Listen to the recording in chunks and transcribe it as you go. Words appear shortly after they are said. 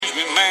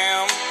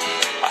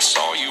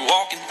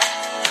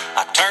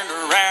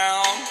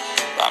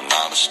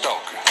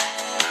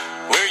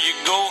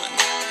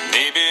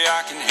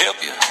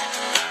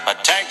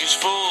is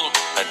full,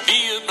 I'd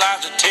be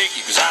obliged to take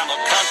you, cause I'm a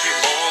country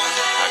boy.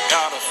 I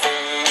got a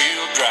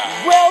four-wheel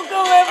drive.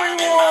 Welcome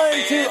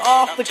everyone to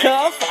Off the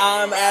Cuff.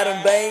 I'm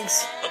Adam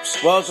Banks.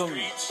 Welcome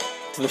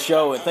to the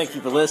show and thank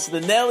you for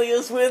listening. Nellie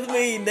is with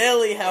me.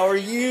 Nellie, how are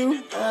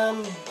you?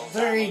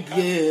 Very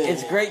good.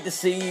 It's great to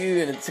see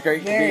you and it's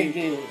great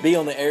to be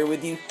on the air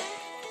with you.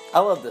 I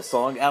love this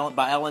song,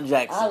 by Alan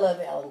Jackson. I love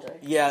Alan Jackson.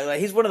 Yeah, like,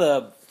 he's one of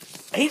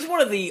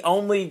the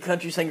only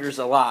country singers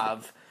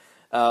alive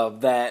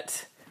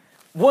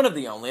one of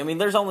the only. I mean,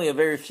 there's only a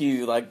very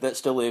few like that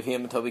still live.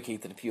 Him and Toby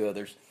Keith and a few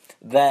others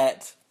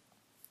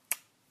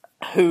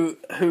who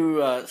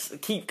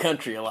keep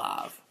country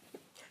alive.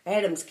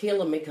 Adam's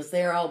killing me because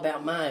they're all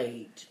about my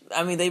age.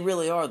 I mean, they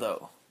really are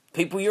though.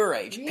 People your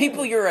age. Yeah.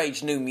 People your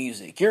age knew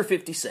music. You're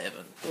 57.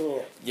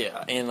 Yeah.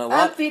 Yeah, and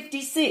I'm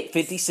 56.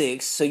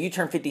 56. So you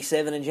turn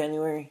 57 in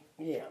January?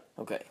 Yeah.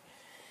 Okay.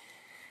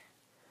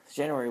 It's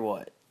January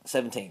what?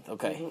 17th.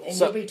 Okay. Mm-hmm. And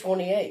you'll be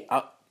 28.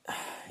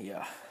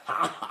 Yeah.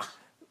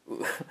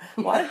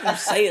 Why did you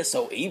say it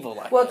so evil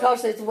like well, that?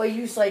 because it's the way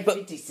you say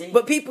 56.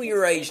 But people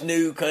your age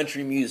knew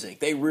country music.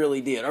 They really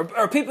did.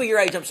 Or people your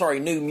age,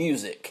 knew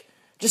music.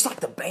 Just like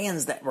the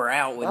bands that were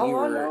out when you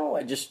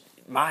were just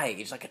my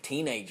age, like a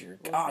teenager.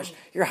 Gosh,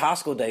 your high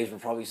school days were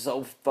probably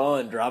so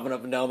fun, driving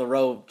up and down the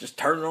road, just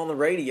turning on the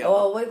radio.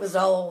 Oh, it was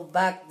all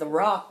the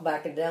rock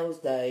back in those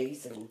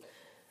days, and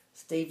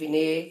Stevie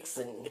Nicks,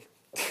 and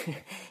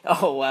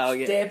oh wow,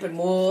 yeah,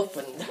 Steppenwolf,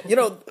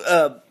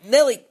 and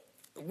Nellie.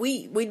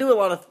 We do a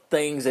lot of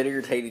things that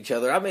irritate each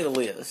other. I made a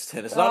list,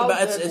 and it's not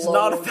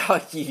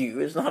about you.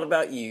 It's not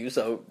about you.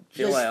 So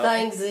chill out.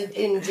 Just things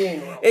in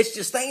general. It's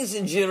just things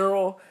in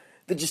general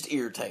that just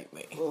irritate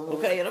me. Mm-hmm.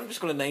 Okay, and I'm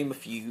just going to name a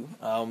few.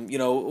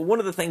 One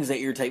of the things that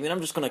irritate me, and I'm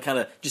just going to kind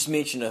of just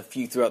mention a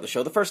few throughout the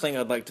show. The first thing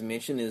I'd like to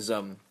mention is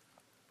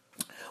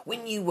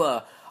when you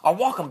are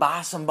walking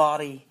by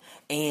somebody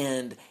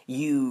and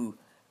you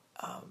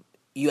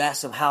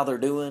ask them how they're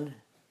doing,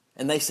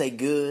 and they say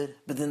good,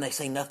 but then they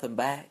say nothing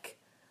back.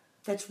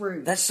 That's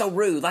rude. That's so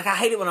rude. Like, I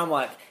hate it when I'm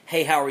like,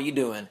 hey, how are you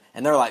doing?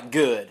 And they're like,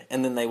 good.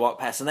 And then they walk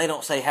past and they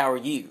don't say, how are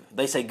you?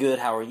 They say, good,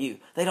 how are you?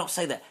 They don't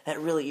say that. That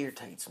really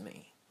irritates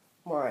me.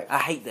 Right. I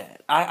hate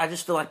that. I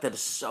just feel like that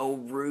is so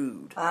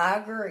rude. I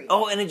agree.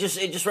 Oh, and it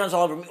just runs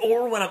all over me.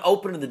 Or when I'm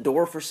opening the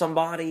door for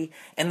somebody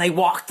and they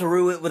walk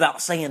through it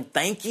without saying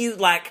thank you,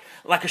 like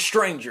a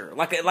stranger.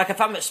 Like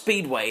if I'm at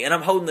Speedway and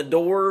I'm holding the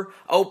door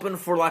open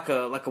for like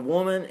a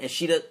woman and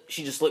she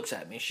just looks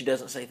at me and she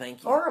doesn't say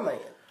thank you. Or a man.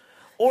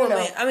 When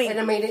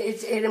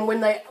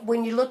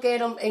you look at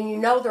them and you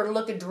know they're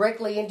looking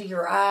directly into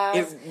your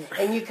eyes,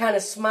 and you kind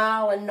of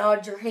smile and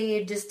nod your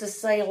head just to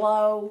say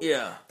hello.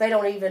 Yeah. They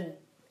don't even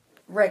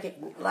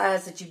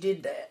recognize that you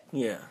did that.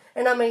 Yeah.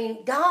 And I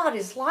mean, God,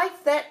 is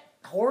life that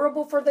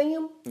horrible for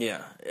them?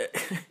 Yeah.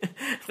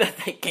 That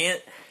they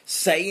can't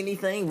say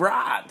anything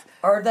right.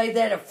 Are they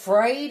that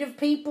afraid of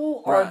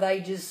people? Right. Or are they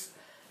just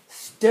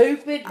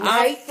stupid and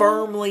I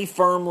hateful?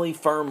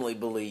 firmly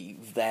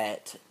believe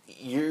that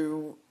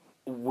you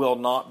will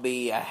not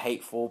be a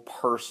hateful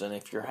person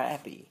if you're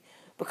happy.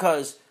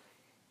 Because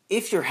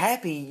if you're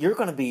happy, you're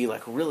going to be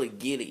like really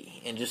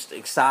giddy and just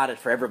excited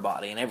for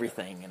everybody and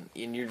everything,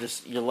 and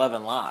you're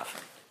loving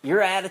life.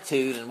 Your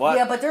attitude and what?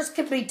 Yeah, but there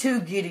could be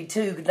too giddy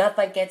too, and I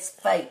think that's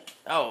fake.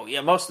 Oh yeah,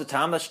 most of the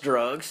time that's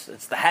drugs.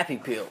 It's the happy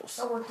pills.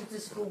 I worked at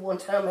this school one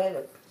time. I had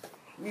a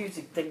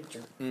music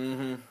teacher.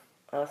 Mm-hmm.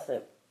 I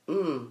said,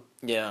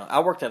 Yeah, I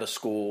worked at a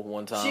school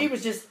one time. She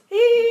was just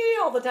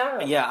all the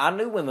time. Yeah, I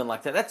knew women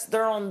like that.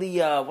 They're on the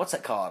what's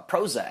that called?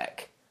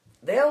 Prozac.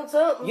 They on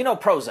something. You know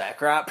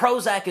Prozac, right?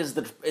 Prozac is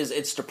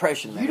it's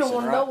depression medicine. You don't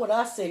want to right? know what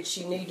I said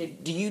she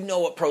needed. Do you know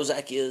what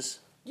Prozac is?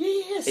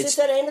 Yes, it's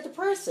that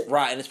antidepressant.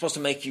 Right, and it's supposed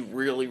to make you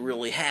really,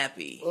 really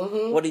happy.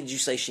 Mm-hmm. What did you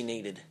say she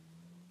needed?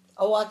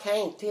 Oh, I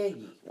can't tell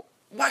you.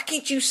 Why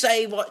can't you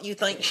say what you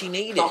think she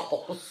needed?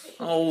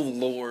 Oh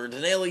Lord,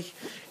 Nellie,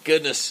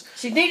 goodness.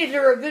 She needed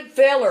her a good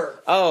feller.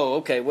 Oh,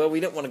 okay. Well,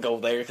 we don't want to go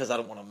there because I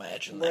don't want to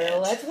imagine that.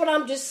 Well, that's what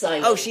I'm just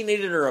saying. Oh, she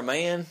needed her a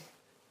man?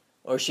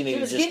 Or she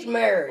needed to get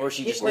married. Or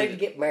she just ready needed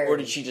to get married. Or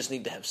did she just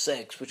need to have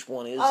sex? Which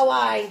one is it? Oh,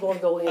 I ain't going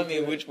to go into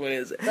it. Which one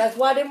is it? That's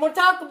why I didn't want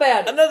to talk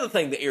about it. Another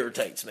thing that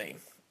irritates me.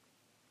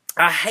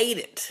 I hate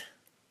it.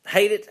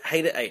 Hate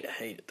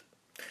it.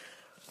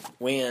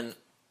 When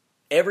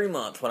every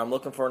month when I'm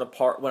looking for an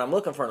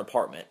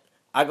apartment,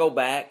 I go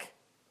back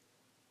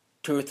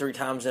 2 or 3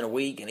 times in a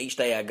week, and each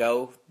day I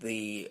go,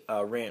 the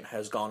rent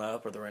has gone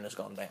up or the rent has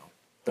gone down.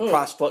 The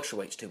price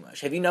fluctuates too much.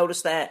 Have you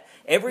noticed that?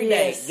 Every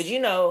day. Did you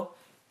know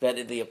that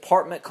in the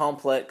apartment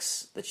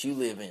complex that you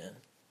live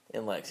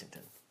in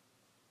Lexington,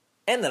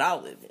 and that I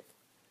live in,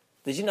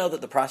 did you know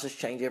that the prices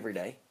change every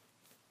day?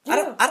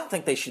 Yeah. I don't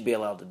think they should be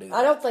allowed to do that.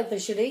 I don't think they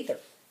should either.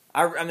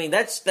 I mean,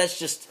 that's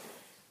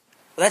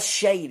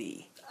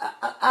shady.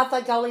 I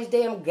think all these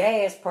damn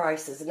gas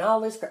prices and all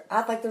this,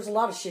 I think there's a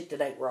lot of shit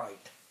that ain't right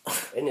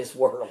in this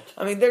world.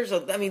 I mean,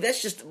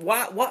 that's just,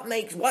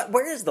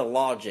 where is the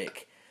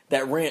logic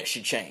that rent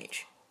should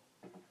change?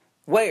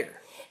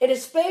 Where? And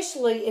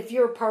especially if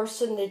you're a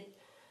person that,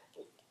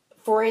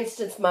 for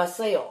instance,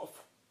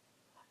 myself,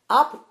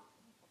 I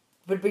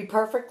would be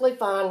perfectly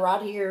fine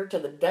right here to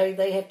the day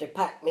they have to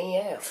pack me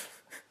out.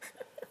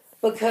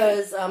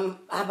 Because I'm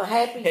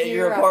happy At here,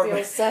 your apartment.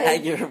 I feel safe.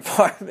 At your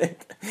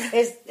apartment.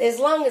 As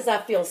long as I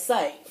feel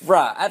safe.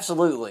 Right,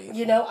 absolutely.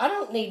 You know, I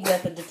don't need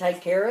nothing to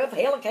take care of.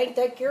 Hell, I can't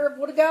take care of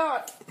what I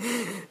got.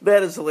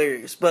 That is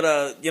hilarious.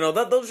 But, you know,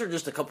 those are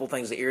just a couple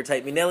things that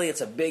irritate me. Nelly,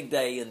 it's a big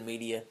day in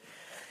media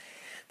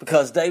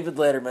because David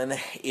Letterman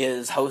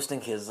is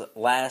hosting his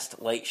last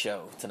late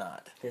show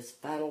tonight. His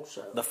final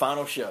show. The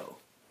final show.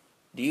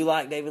 Do you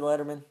like David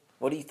Letterman?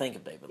 What do you think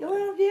of David Letterman?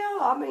 Well, yeah,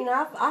 I mean,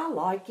 I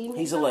like him.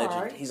 He's a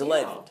legend. Right. He's a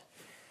legend.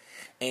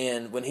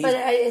 And when he's... But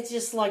it's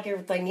just like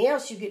everything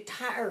else. You get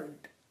tired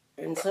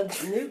and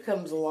something new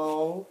comes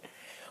along.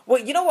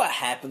 Well, you know what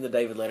happened to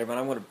David Letterman?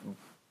 I'm going to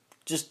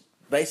just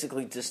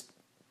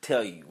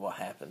tell you what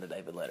happened to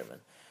David Letterman.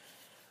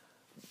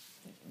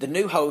 The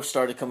new hosts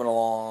started coming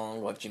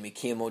along, like Jimmy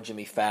Kimmel,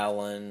 Jimmy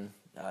Fallon,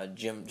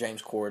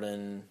 James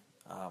Corden,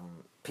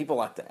 people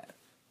like that.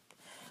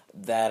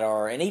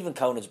 And even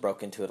Conan's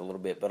broke into it a little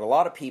bit, but a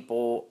lot of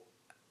people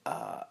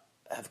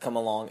have come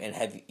along and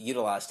have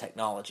utilized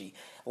technology.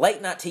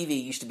 Late night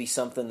TV used to be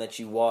something that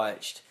you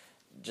watched,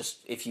 just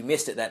if you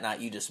missed it that night,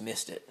 you just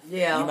missed it.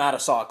 Yeah. You might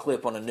have saw a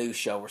clip on a news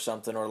show or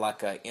something, or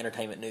like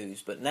entertainment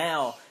news. But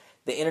now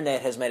the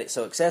internet has made it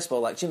so accessible.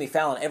 Like Jimmy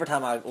Fallon, every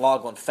time I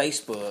log on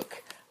Facebook,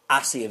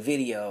 I see a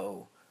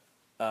video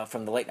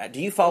from the late night.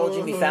 Do you follow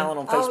Jimmy Fallon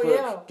on Facebook? Oh,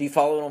 yeah. Do you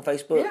follow it on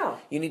Facebook? Yeah.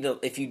 You need to.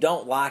 If you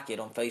don't like it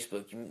on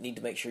Facebook, you need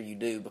to make sure you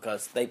do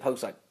because they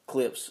post like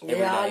clips every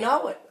day. I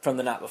know it. From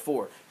the night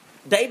before.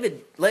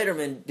 David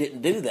Letterman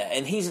didn't do that,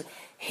 and he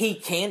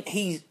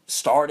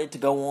started to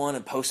go on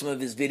and post some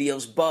of his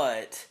videos,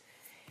 but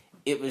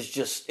David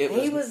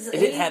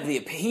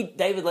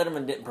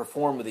Letterman didn't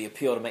perform with the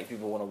appeal to make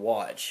people want to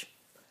watch.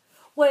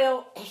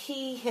 Well,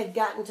 he had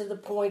gotten to the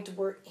point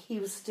where he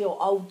was still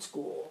old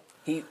school.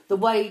 The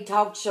way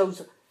talk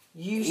shows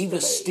used to be. He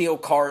was still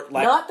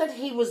not that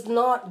he was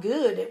not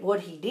good at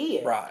what he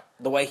did. Right.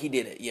 The way he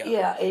did it, yeah.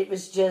 Yeah, it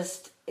was,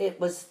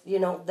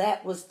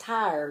 that was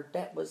tired.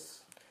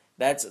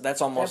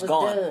 That's almost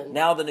gone. Done.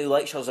 Now the new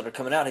late shows that are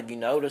coming out, have you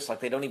noticed?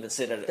 Like they don't even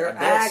sit at a desk. They're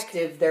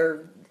active.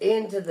 They're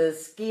into the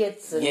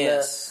skits and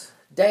the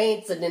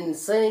dancing and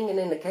singing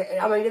and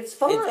I mean, it's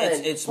fun.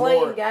 It's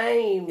playing more,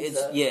 games.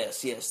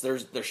 Yes.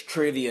 There's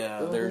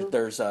trivia.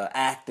 There's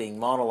acting,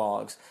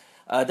 monologues.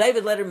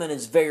 David Letterman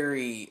is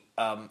very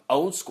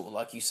old school,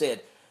 like you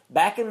said.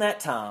 Back in that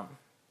time,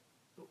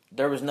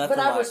 there was nothing.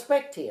 But I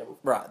respect him.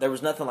 Right, there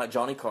was nothing like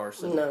Johnny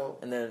Carson. No.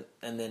 And then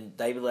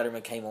David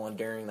Letterman came on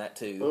during that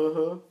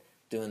too,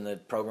 doing the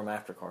program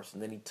after Carson.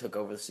 Then he took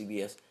over the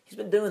CBS. He's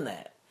been doing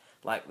that,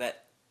 like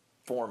that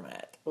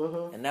format,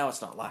 and now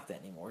it's not like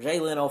that anymore. Jay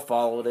Leno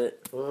followed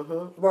it,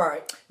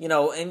 right?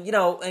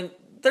 And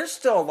there's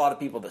still a lot of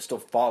people that still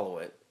follow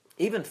it.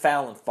 Even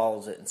Fallon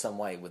follows it in some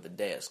way with a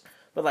desk.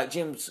 But like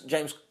James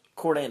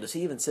Corden, does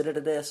he even sit at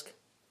a desk?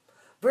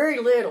 Very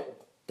little.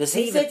 Does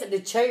he sits at the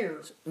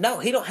chairs? No,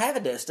 he don't have a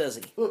desk, does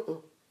he?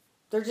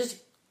 They're just a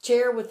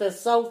chair with a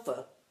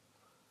sofa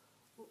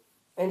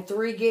and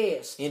 3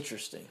 guests.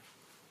 Interesting.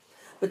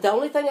 But the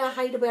only thing I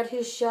hate about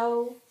his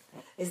show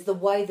is the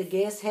way the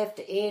guests have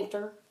to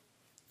enter.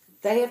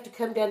 They have to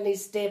come down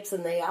these steps,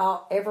 and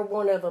every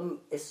one of them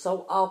is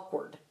so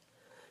awkward,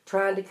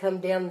 trying to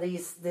come down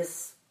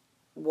this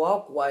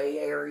walkway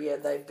area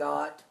they've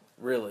got.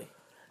 Really?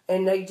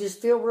 And they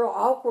just feel real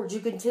awkward. You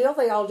can tell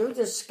they all do.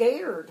 They're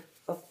scared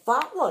of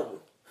falling.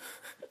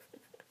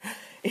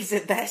 Is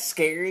it that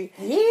scary?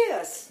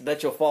 Yes.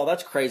 That you'll fall?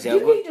 That's crazy.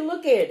 You need to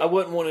look at it. I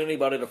wouldn't want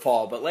anybody to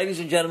fall. But ladies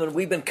and gentlemen,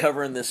 we've been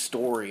covering this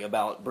story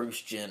about Bruce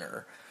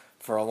Jenner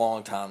for a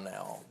long time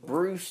now.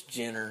 Bruce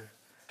Jenner.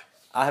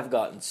 I have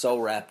gotten so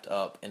wrapped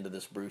up into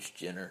this Bruce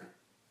Jenner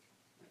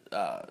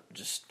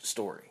just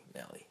story,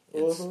 Nelly.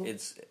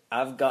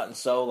 I've gotten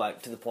so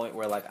to the point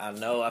where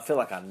I feel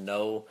like I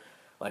know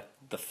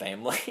the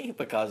family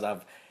because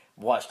I've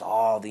watched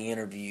all the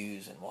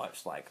interviews and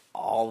watched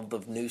all of the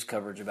news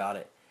coverage about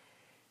it.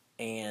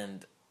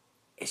 And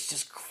it's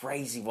just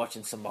crazy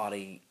watching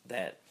somebody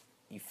that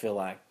you feel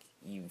like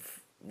you've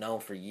known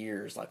for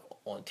years,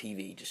 on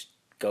TV, just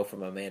go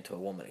from a man to a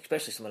woman,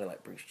 especially somebody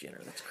like Bruce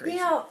Jenner. That's crazy.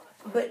 Yeah,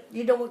 but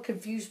you know what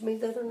confused me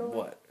the other night?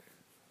 What?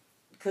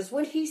 Because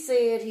when he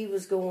said he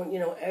was going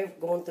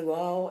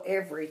through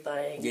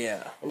everything,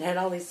 and had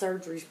all these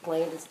surgeries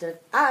planned and stuff,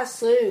 I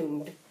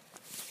assumed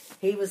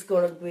he was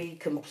going to be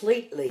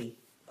completely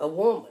a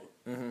woman.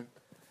 Mm-hmm.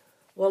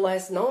 Well,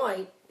 last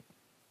night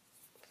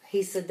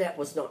he said that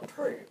was not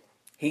true.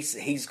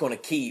 He's going to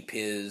keep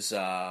his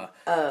male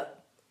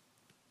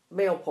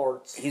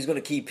parts. He's going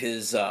to keep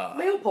his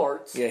male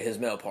parts. Yeah, his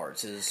male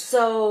parts.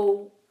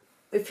 So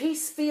if he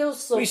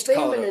feels so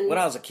feminine, when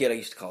I was a kid, I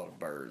used to call him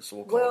bird. So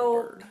we'll call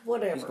him bird.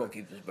 Whatever. He's going to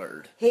keep his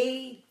bird.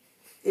 He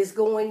is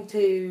going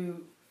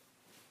to.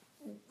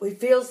 He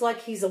feels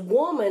like he's a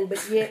woman,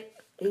 but yet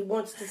he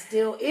wants to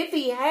still. If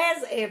he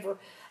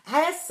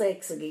has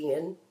sex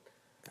again,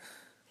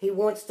 he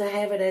wants to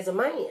have it as a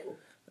man.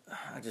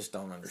 I just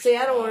don't understand. See,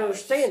 I don't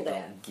understand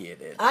that. Don't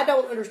get it. I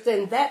don't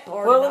understand that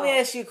part. Well, let me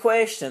ask you a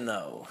question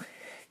though.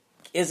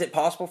 Is it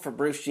possible for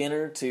Bruce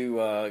Jenner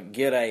to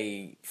get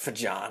a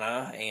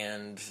vagina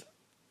and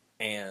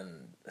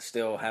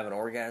still have an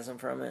orgasm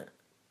from it?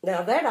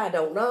 Now that I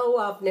don't know.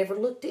 I've never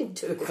looked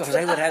into it. Because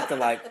they would have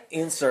to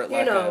insert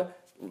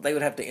they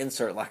would have to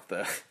insert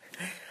the.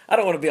 I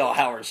don't want to be all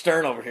Howard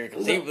Stern over here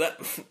because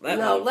let's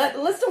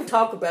don't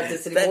talk about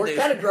this anymore. It's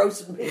kind of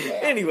grossing me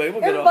out. Anyway,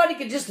 everybody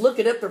can just look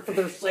it up there for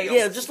themselves.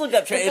 Yeah, just look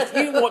up. If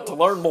you want to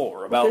learn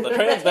more about the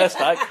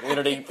transvestite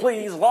community,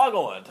 please log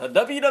on to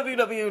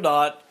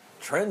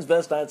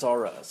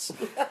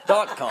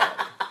www.transvestitesrus.com.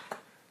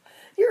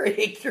 You're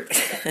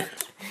ignorant.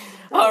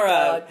 All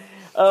right.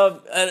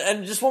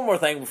 And just one more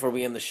thing before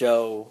we end the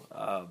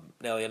show,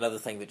 Nelly, another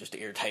thing that just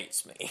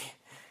irritates me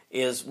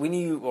is when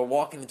you are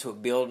walking into a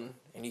building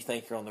and you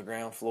think you're on the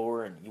ground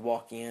floor and you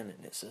walk in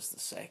and it says the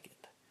second.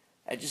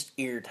 It just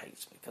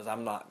irritates me because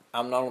I'm not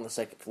on the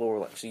second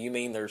floor. So you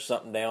mean there's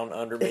something down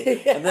under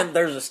me? And then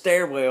there's a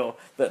stairwell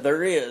that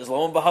there is,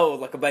 lo and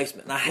behold, like a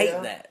basement. And I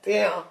hate that.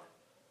 Yeah.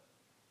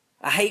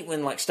 I hate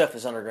when stuff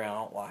is underground.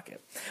 I don't like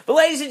it. But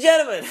ladies and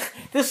gentlemen,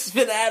 this has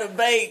been Adam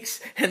Banks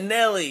and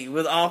Nelly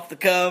with Off the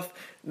Cuff.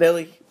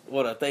 Nelly, I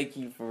want to thank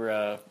you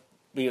for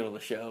being on the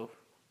show.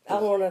 I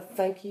want to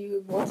thank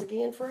you once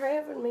again for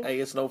having me. Hey,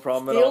 it's no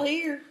problem at all. Still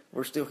here.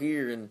 We're still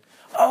here. And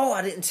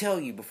I didn't tell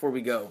you before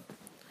we go. I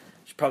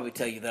should probably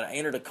tell you that I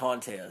entered a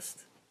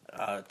contest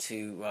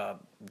to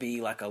be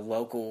a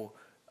local.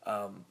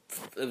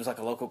 It was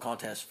a local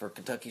contest for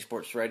Kentucky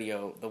Sports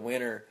Radio. The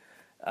winner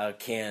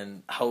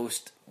can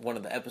host one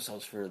of the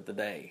episodes for the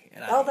day.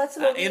 And that's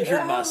I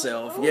entered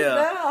myself.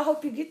 Yeah, I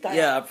hope you get that.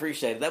 Yeah, I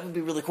appreciate it. That would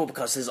be really cool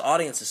because his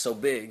audience is so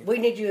big. We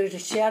need you to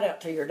shout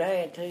out to your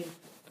dad too.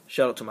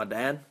 Shout out to my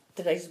dad.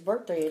 Today's his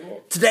birthday, isn't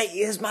it? Today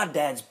is my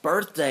dad's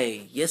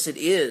birthday. Yes, it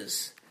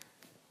is.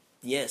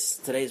 Yes,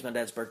 today is my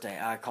dad's birthday.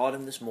 I called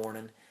him this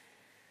morning.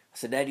 I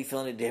said, "Dad, you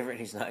feel any different?"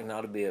 He's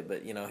not a bit,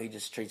 but he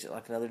just treats it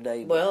like another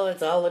day. Well,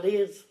 that's all it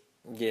is.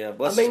 Yeah,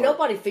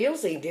 nobody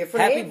feels any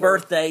different. Happy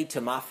birthday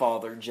to my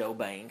father, Joe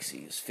Banks.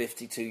 He's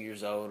 52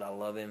 years old. I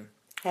love him.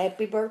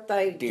 Happy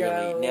birthday,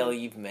 dearly. Joe. Nelly,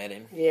 you've met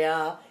him.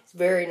 Yeah, he's a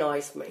very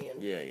nice man.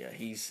 Yeah,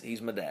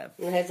 he's my dad.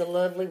 And has a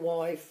lovely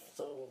wife,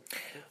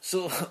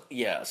 So,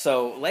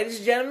 ladies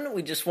and gentlemen,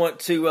 we just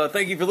want to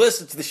thank you for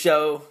listening to the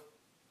show.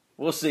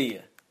 We'll see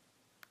you.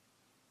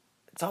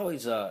 It's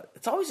always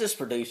this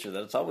producer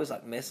that it's always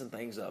messing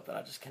things up, and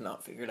I just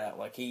cannot figure it out.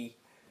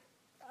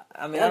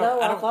 I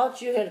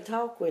thought you had a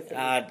talk with him.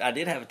 I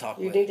did have a talk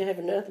with him. You need to have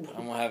another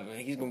one.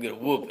 He's going to get a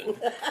whooping.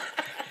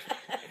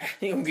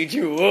 He's going to get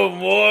you a whooping,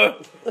 boy.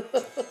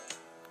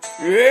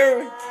 You hear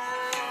me?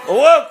 A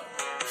whoop.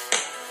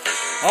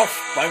 I'll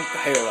spank the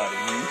hell out of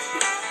you.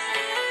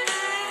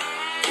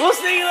 We'll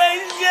see you,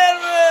 ladies and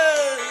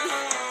gentlemen.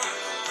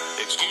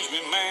 Excuse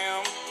me,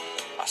 ma'am.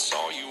 I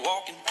saw you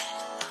walking.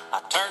 I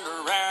turned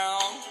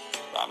around.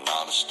 I'm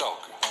not a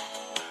stalker.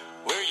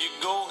 Where you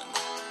going?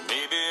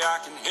 Maybe I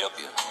can help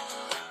you.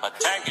 My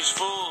tank is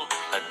full.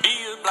 I'd be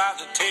obliged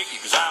to take you,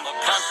 'cause I'm a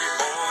country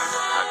boy.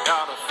 I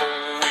got a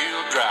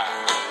 4-wheel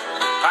drive.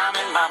 Climb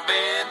in my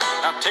bed.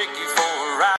 I'll take you for